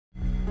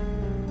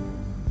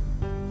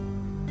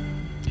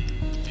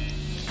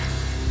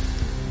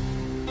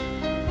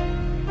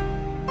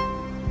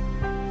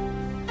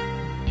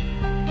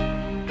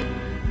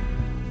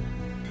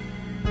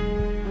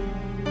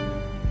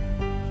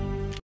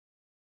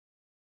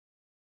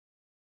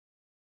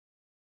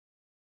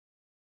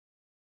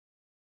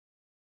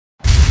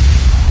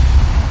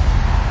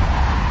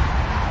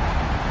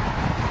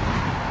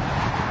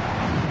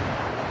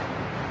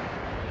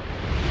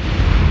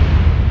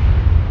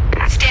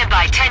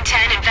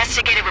910,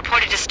 investigated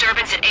reported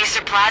disturbance at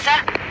Acer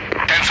Plaza.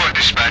 10-4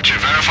 dispatcher,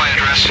 verify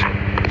address.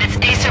 That's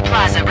Acer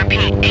Plaza,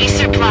 repeat,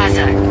 Acer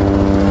Plaza.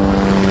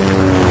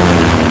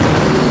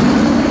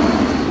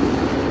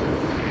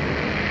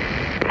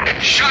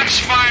 Shots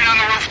fired on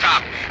the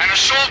rooftop. An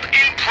assault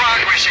in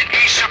progress at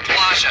Acer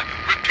Plaza.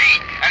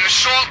 Repeat, an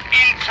assault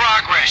in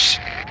progress.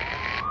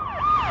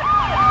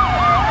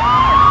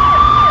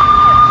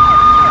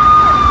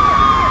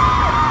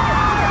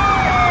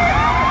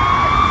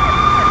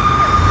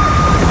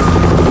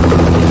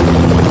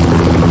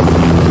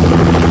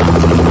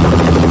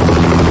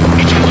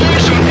 It's a war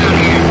zone down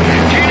here.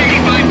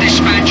 1085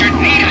 dispatcher,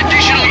 need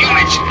additional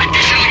units.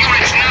 Additional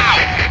units now.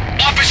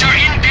 Officer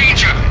in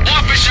danger.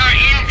 Officer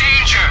in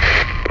danger.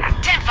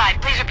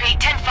 10-5, please repeat,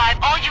 10-5,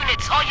 all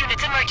units,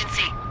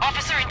 emergency.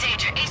 Officer in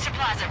danger, Acer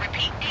Plaza,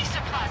 repeat,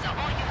 Acer Plaza,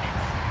 all units.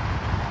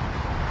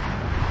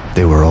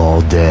 They were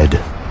all dead.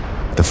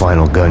 The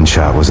final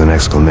gunshot was an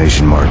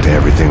exclamation mark to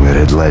everything that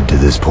had led to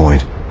this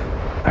point.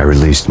 I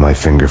released my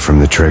finger from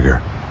the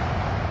trigger,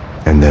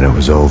 and then it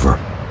was over.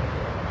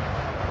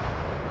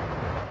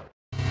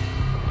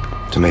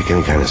 To make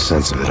any kind of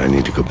sense of it, I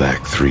need to go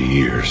back 3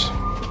 years.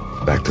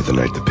 Back to the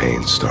night the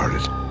pain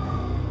started.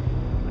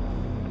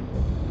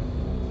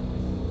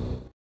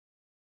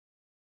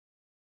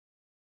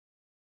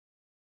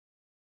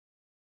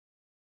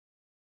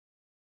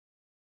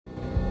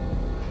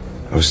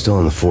 I was still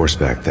on the force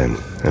back then.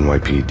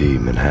 NYPD,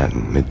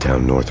 Manhattan,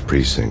 Midtown North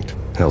Precinct,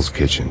 Hell's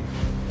Kitchen.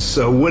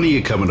 So when are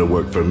you coming to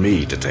work for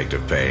me,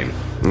 Detective Payne?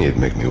 You'd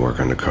make me work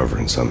undercover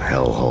in some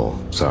hellhole.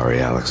 Sorry,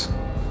 Alex.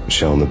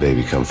 Michelle and the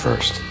baby come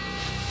first.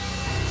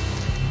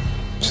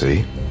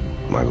 See?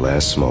 My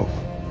last smoke.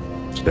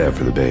 It's bad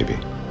for the baby.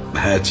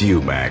 That's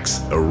you,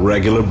 Max. A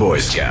regular Boy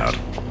Scout.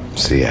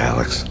 See,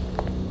 Alex?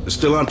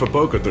 Still on for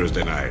poker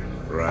Thursday night,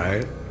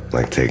 right?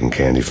 Like taking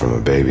candy from a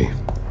baby.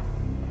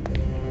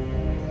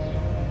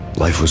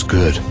 Life was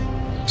good.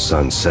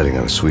 Sun setting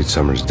on a sweet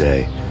summer's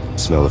day.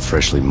 Smell of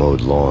freshly mowed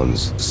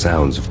lawns.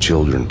 Sounds of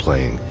children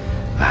playing.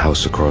 A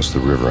house across the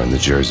river on the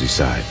Jersey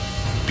side.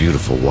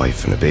 Beautiful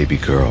wife and a baby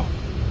girl.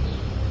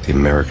 The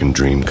American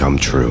dream come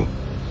true.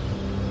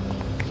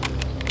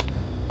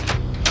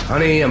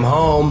 Honey, I'm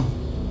home.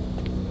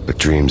 But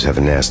dreams have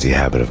a nasty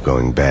habit of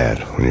going bad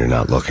when you're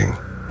not looking.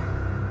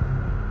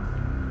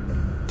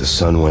 The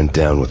sun went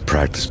down with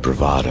practiced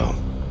bravado.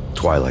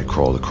 Twilight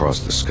crawled across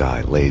the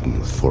sky, laden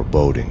with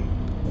foreboding.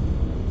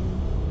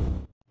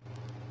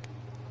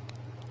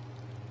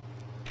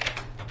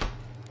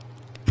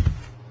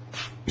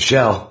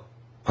 Michelle,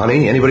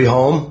 honey, anybody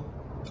home?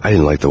 I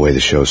didn't like the way the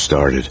show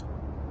started.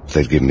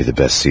 They'd given me the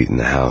best seat in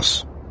the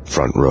house,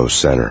 front row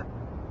center.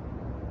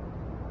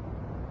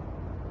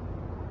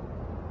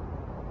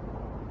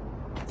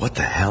 What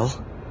the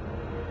hell?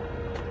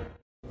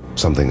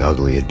 Something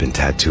ugly had been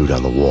tattooed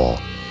on the wall,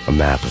 a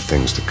map of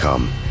things to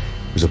come.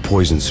 It was a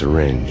poison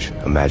syringe,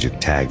 a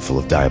magic tag full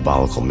of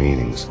diabolical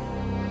meanings.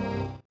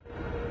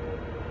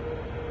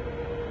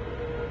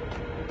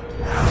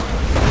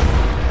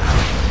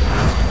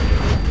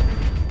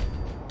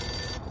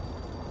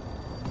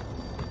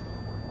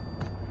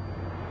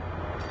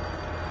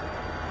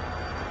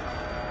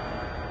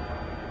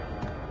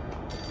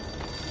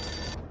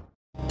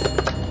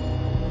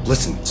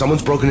 Listen,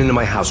 someone's broken into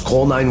my house.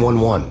 Call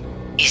 911.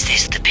 Is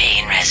this the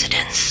Payne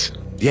residence?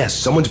 Yes,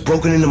 someone's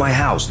broken into my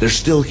house. They're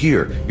still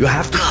here. You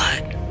have to...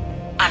 Good.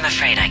 I'm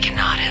afraid I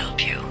cannot help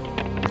you.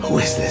 Who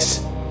is this?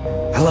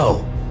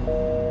 Hello?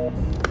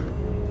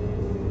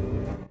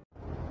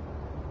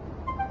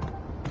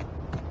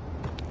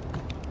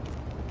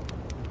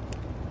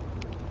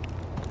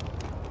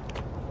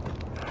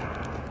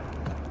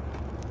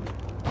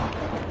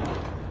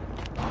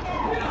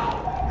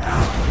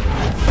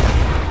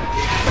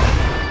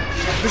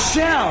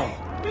 Michelle!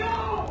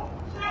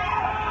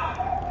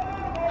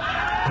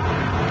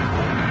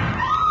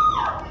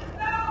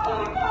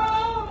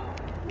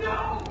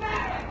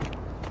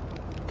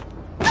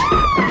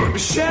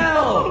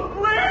 Michelle!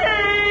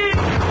 Please!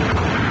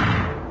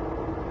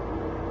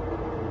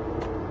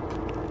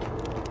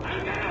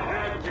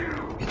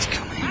 It's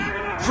coming.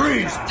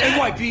 Freeze!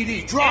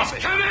 NYPD, drop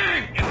it!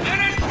 Coming! It's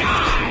gonna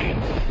die!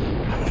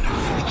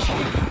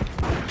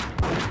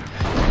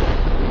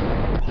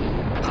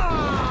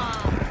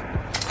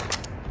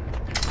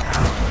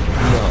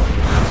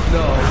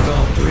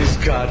 No, please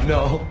God,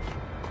 no.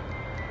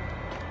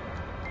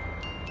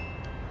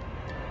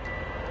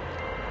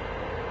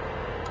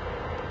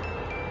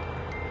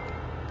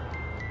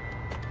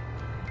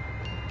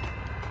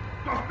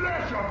 The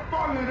flesh of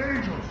fallen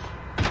angels!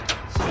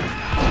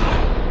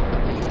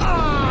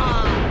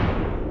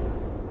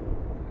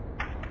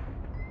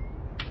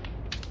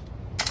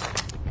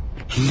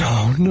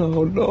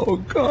 No,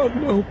 God,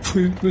 no,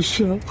 please,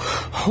 Michelle.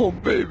 Oh,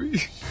 baby.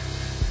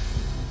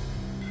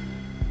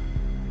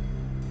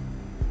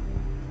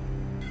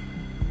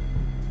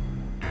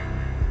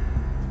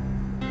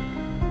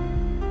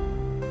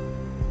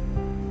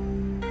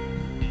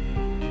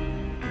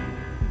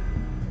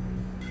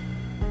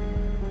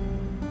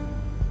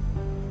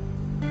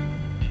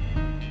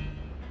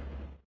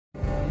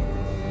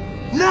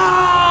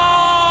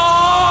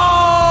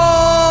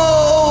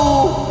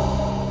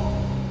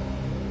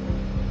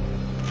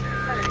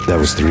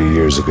 was 3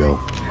 years ago.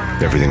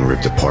 Everything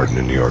ripped apart in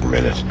a New York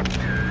minute.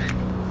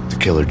 The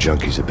killer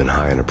junkies had been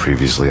high on a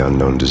previously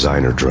unknown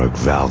designer drug,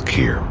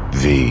 Valkyr,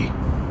 V.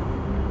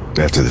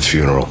 After the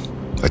funeral,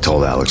 I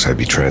told Alex I'd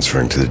be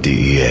transferring to the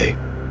DEA.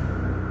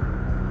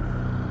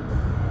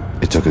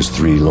 It took us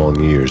 3 long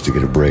years to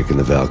get a break in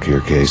the Valkyr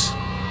case.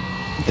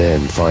 Then,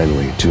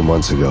 finally, 2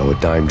 months ago, a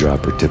dime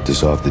dropper tipped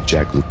us off that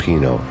Jack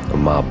Lupino, a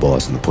mob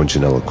boss in the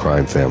Punchinello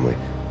crime family,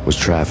 was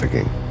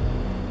trafficking.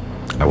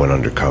 I went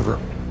undercover,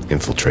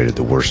 infiltrated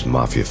the worst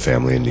mafia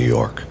family in New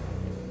York.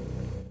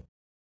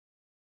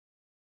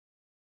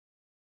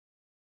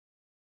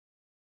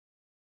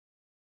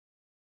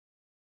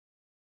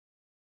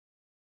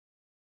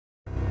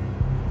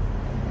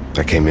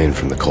 I came in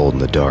from the cold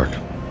and the dark.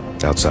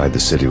 Outside, the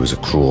city was a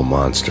cruel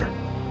monster.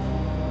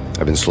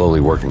 I've been slowly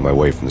working my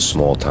way from the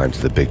small time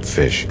to the big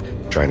fish,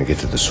 trying to get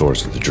to the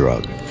source of the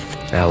drug.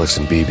 Alex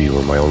and BB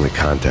were my only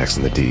contacts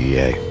in the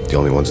DEA, the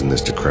only ones in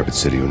this decrepit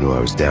city who knew I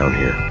was down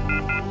here.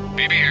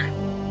 BB here.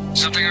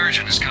 Something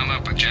urgent has come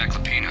up with Jack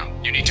Lupino.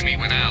 You need to meet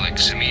with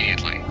Alex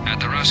immediately at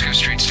the Roscoe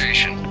Street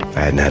Station. I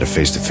hadn't had a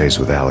face-to-face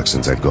with Alex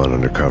since I'd gone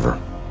undercover.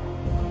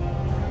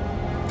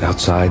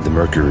 Outside, the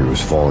mercury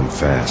was falling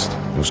fast.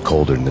 It was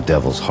colder than the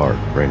devil's heart,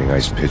 raining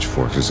ice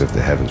pitchforks as if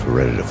the heavens were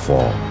ready to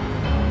fall.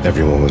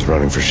 Everyone was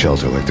running for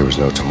shelter like there was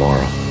no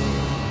tomorrow.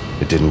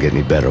 It didn't get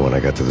any better when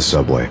I got to the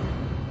subway.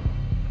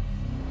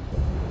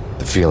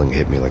 The feeling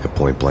hit me like a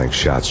point-blank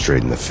shot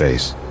straight in the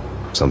face.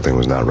 Something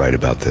was not right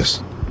about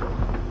this.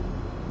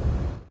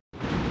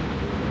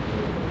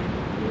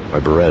 My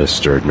Beretta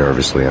stirred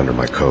nervously under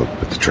my coat,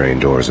 but the train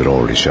doors had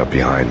already shut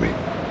behind me,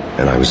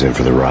 and I was in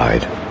for the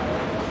ride.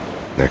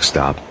 Next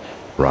stop,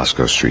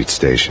 Roscoe Street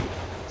Station,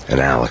 and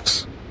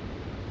Alex.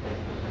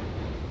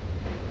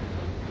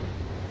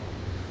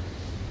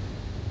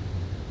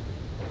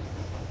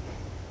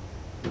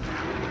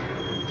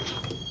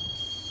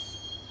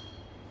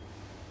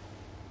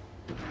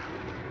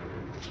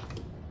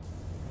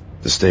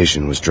 The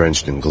station was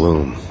drenched in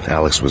gloom.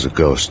 Alex was a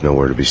ghost,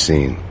 nowhere to be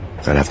seen.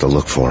 I'd have to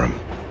look for him.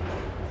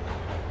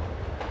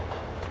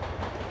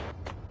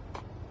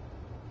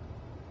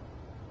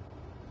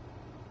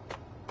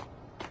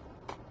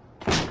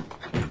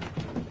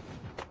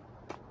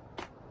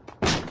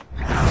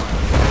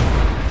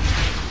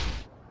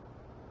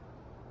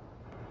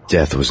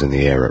 Death was in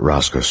the air at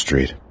Roscoe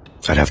Street.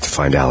 I'd have to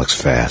find Alex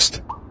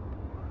fast.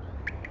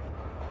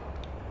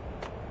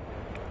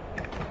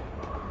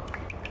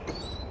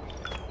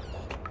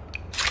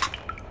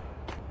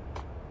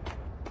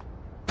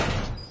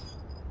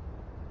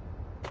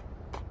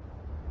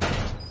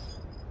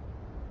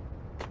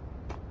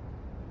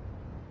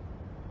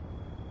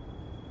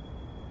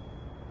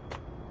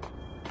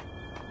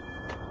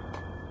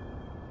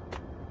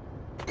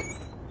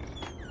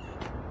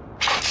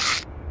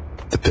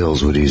 The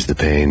pills would ease the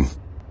pain.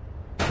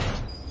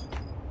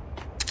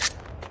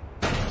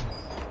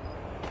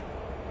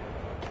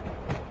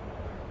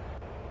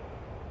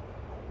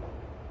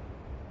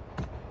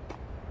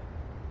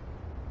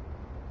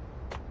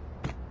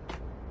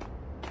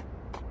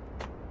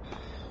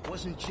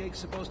 Wasn't Jake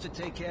supposed to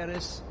take care of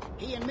this?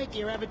 He and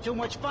Mickey are having too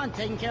much fun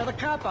taking care of the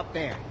cop up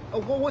there. Oh,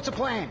 well, what's the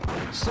plan?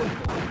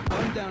 Simple.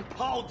 Run down.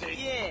 Hold it.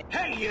 Yeah.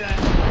 Hey,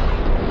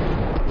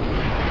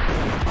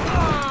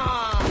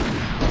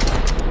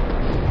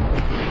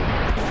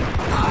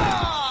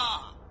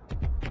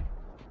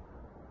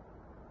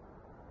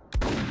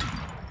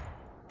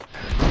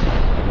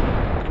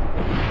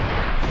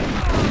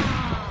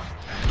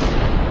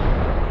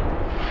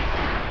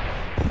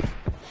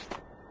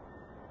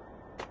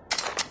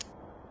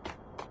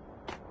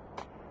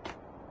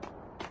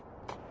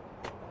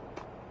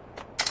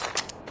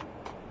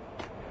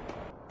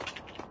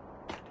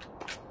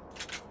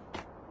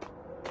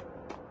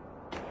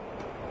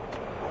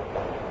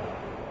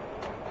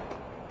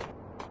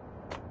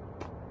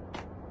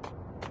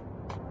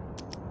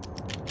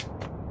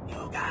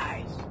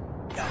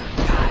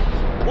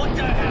 What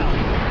the hell?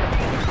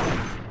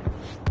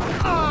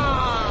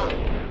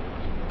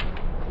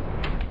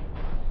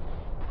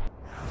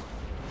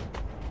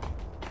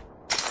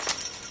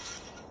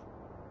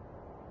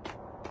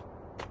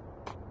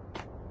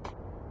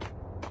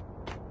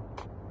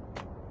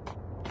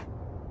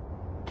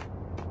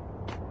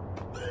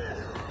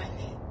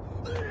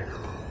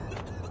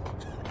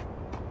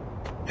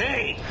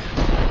 Hey!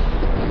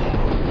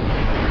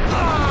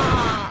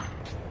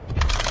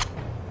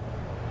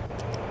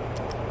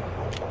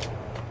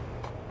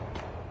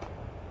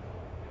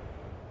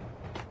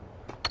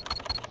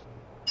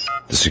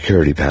 The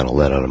security panel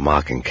let out a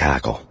mocking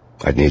cackle.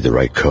 I'd need the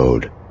right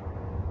code.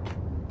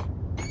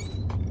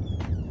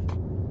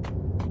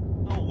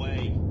 No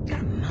way.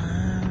 Come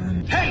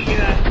on. Hey,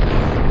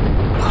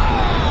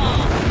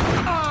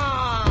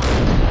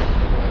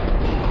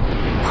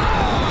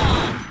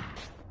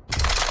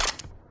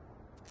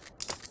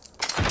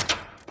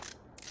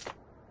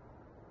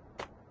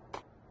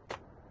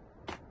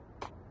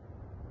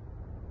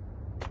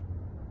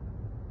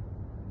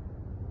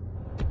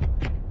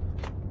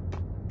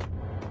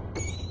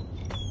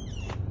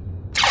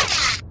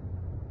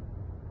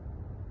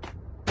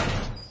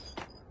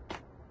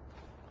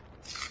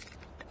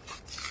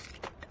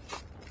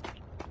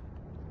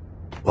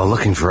 While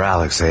looking for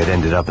Alex, they had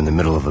ended up in the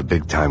middle of a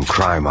big-time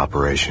crime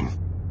operation.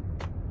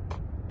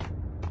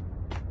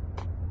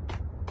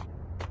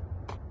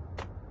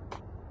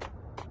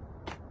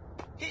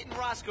 Hitting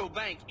Roscoe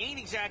Bank ain't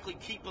exactly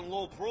keeping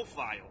low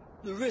profile.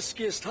 The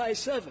riskiest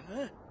heist ever,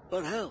 huh?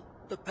 But hell,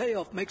 the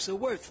payoff makes it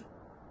worth it.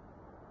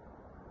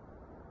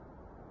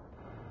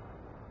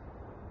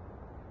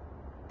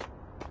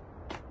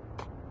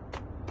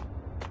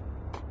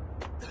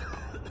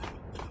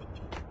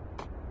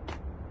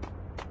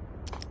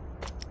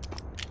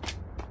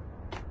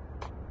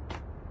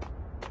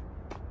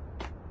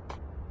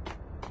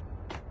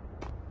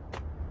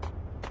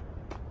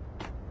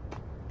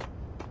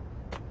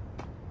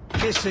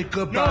 Kiss it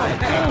goodbye.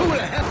 No. Who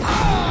the hell?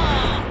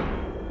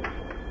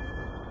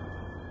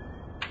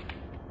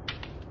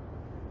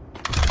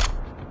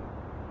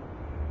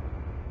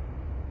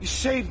 You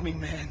saved me,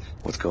 man.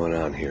 What's going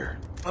on here?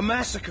 A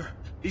massacre.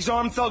 These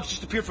armed thugs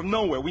just appeared from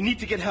nowhere. We need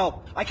to get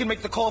help. I can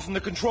make the call from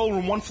the control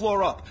room 1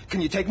 floor up.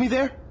 Can you take me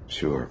there?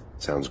 Sure.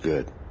 Sounds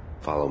good.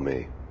 Follow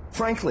me.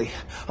 Frankly,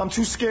 I'm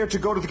too scared to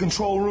go to the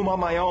control room on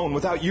my own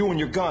without you and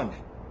your gun.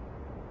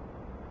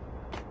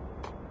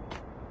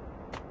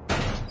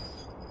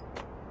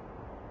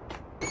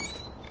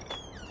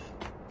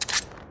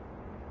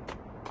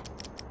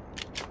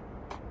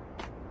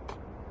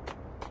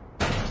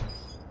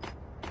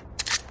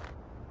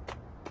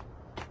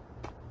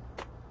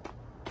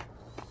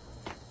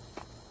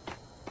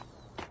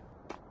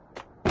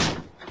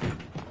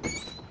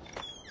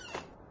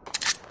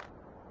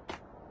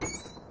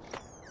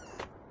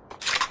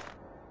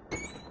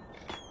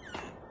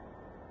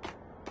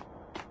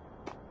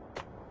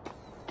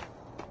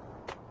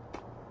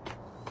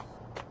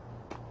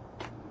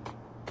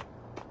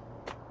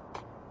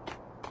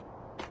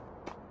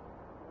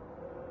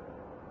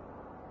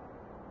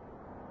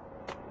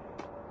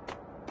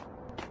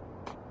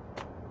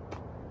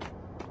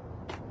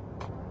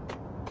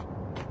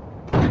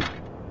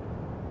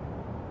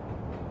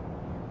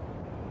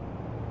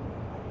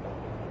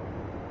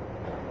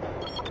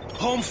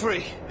 Home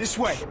free. This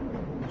way.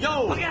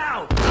 Yo! Look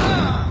out!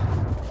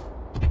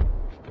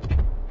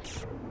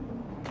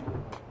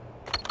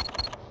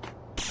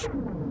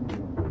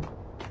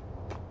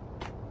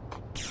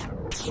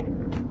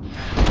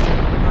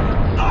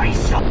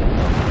 Nice!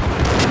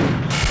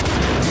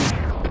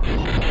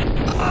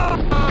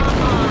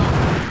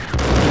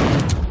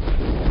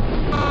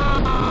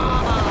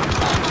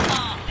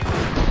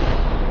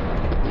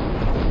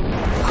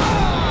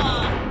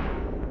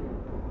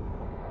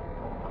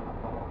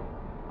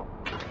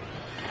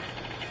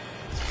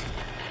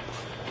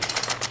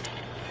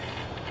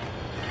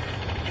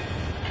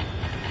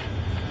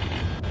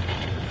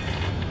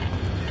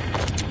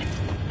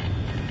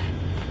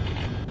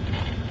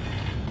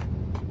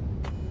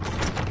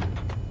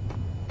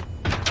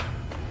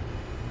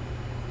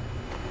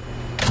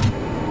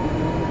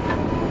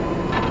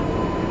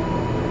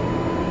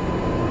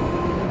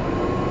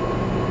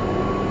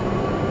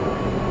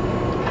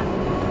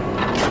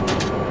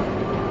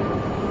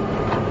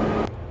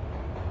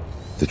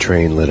 The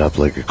train lit up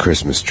like a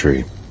Christmas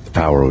tree. The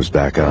power was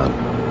back on.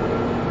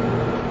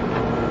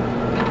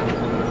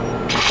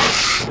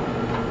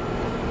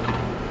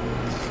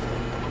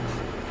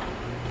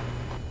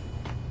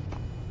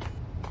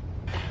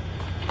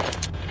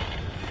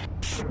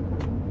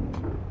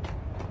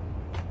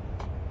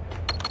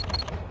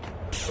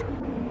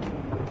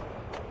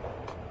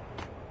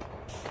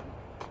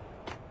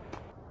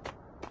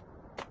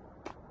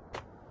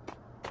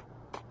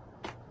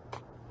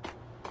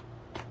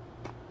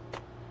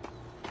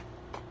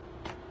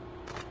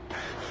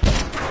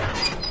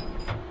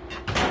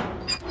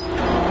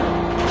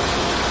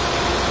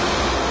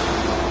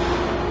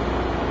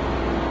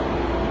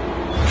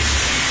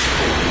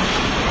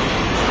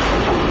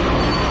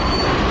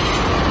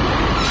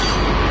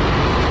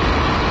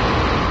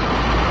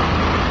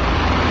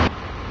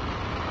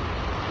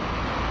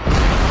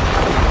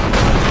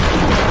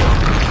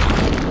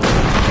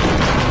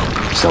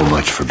 So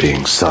much for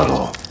being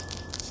subtle.